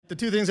the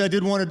two things I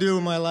did want to do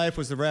in my life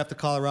was to raft to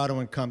Colorado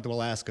and come to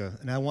Alaska.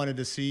 And I wanted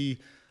to see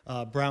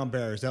brown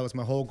bears. That was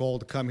my whole goal,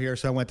 to come here.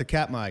 So I went to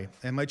Katmai.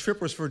 And my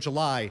trip was for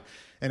July,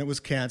 and it was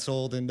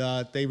canceled. And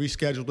they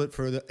rescheduled it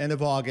for the end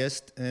of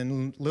August.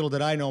 And little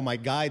did I know, my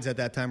guides at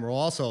that time were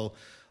also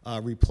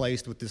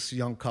replaced with this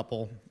young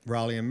couple,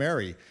 Raleigh and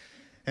Mary.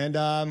 And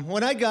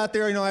when I got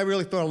there, I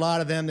really thought a lot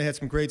of them. They had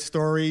some great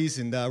stories.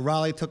 And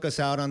Raleigh took us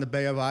out on the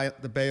Bay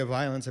of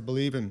Islands, I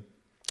believe. And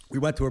we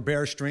went to a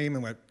bear stream,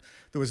 and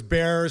there was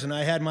bears, and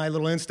I had my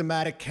little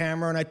Instamatic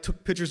camera, and I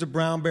took pictures of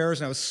brown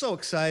bears, and I was so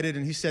excited.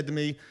 And he said to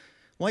me,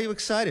 "Why are you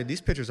excited? These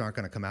pictures aren't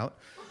going to come out."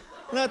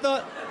 And I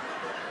thought,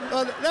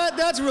 well,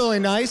 that's really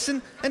nice.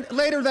 And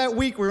later that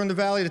week, we were in the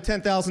Valley of the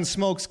 10,000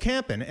 Smokes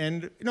camping.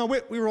 And,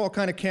 we were all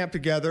kind of camped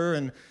together.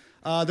 And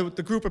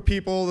the group of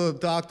people, the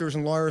doctors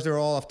and lawyers, they were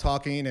all off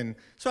talking. And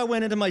so I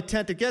went into my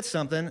tent to get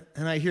something,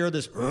 and I hear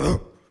this,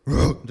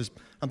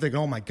 I'm thinking,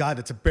 oh, my God,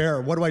 it's a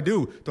bear. What do I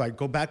do? Do I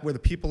go back where the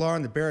people are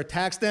and the bear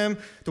attacks them?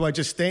 Do I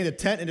just stay in the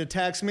tent and it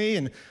attacks me?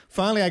 And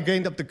finally, I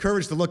gained up the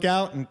courage to look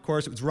out, and, of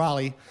course, it was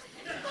Raleigh.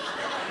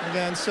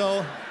 And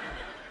so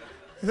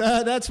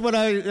that's what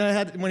I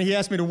had. When he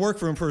asked me to work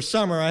for him for a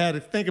summer, I had to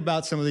think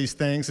about some of these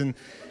things. And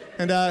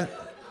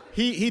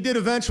he did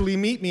eventually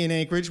meet me in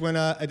Anchorage when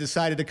I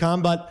decided to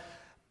come. But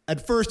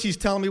at first, he's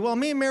telling me, well,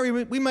 me and Mary,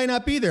 we might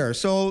not be there.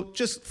 So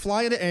just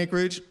fly into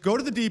Anchorage, go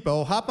to the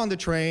depot, hop on the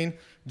train,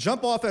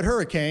 jump off at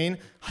Hurricane,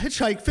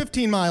 hitchhike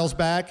 15 miles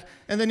back,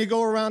 and then you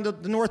go around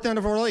the north end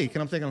of our lake.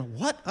 And I'm thinking,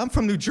 what? I'm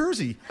from New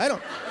Jersey.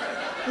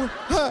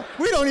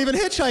 We don't even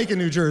hitchhike in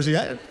New Jersey.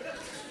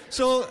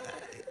 So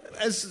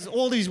as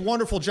all these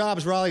wonderful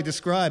jobs Raleigh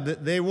described,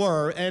 they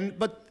were,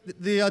 but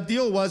the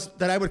deal was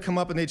that I would come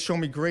up and they'd show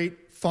me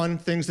great, fun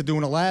things to do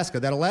in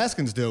Alaska that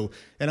Alaskans do.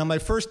 And on my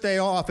first day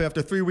off,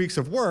 after 3 weeks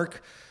of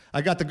work,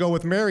 I got to go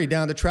with Mary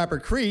down to Trapper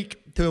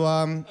Creek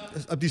to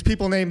these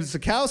people named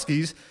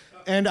Zukowskis,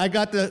 and I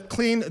got to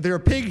clean their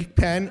pig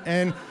pen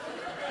and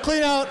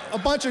clean out a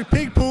bunch of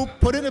pig poop,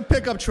 put it in a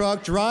pickup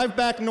truck, drive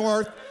back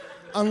north,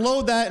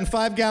 unload that in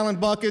 5-gallon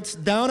buckets,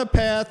 down a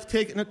path,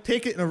 take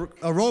it in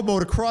a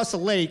rowboat across a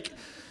lake,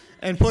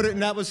 and put it.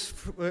 And that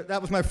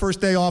was my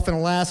first day off in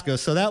Alaska.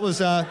 So that was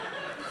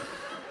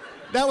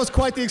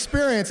quite the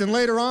experience. And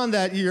later on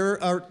that year,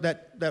 or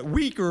that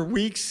week or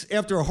weeks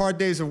after a hard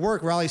days of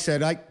work, Raleigh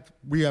said,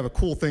 we have a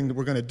cool thing that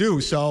we're going to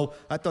do. So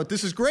I thought,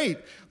 this is great.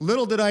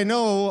 Little did I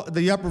know,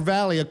 the Upper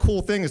Valley, a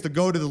cool thing is to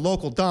go to the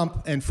local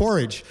dump and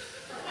forage.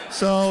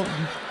 So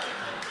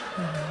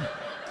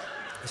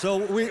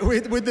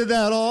we did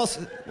that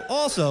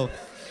also.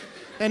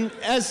 And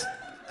as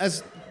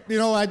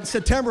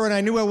September, and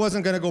I knew I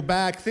wasn't going to go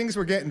back, things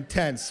were getting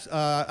tense.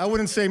 I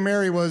wouldn't say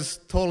Mary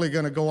was totally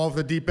going to go off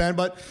the deep end,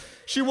 but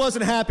she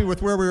wasn't happy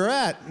with where we were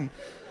at. And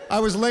I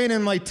was laying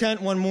in my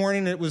tent one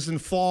morning, it was in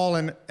fall,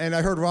 and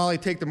I heard Raleigh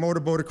take the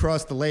motorboat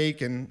across the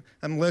lake, and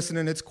I'm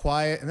listening, it's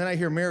quiet, and then I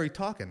hear Mary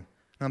talking. And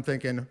I'm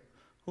thinking,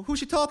 well, who's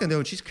she talking to?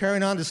 And she's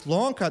carrying on this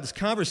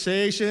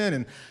conversation,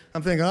 and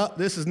I'm thinking, oh,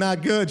 this is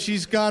not good.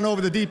 She's gone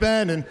over the deep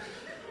end, and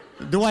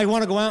do I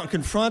want to go out and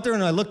confront her?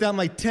 And I looked out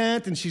my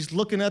tent, and she's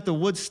looking at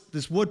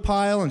this wood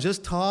pile and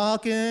just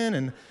talking,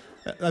 and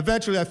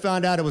eventually I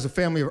found out it was a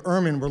family of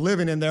Ermine were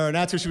living in there, and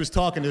that's who she was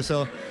talking to,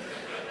 so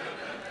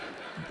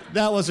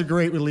that was a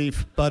great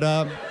relief.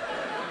 But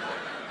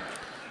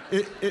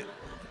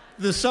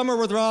the summer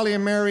with Raleigh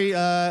and Mary,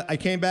 I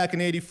came back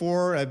in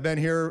 '84. I've been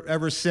here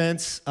ever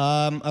since.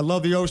 I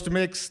love the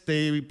Ostermicks.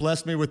 They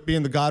blessed me with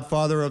being the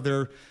godfather of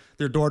their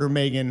daughter,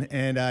 Megan.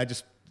 And I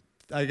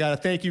got to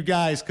thank you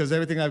guys, because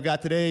everything I've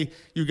got today,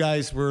 you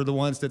guys were the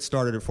ones that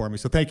started it for me.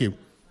 So thank you.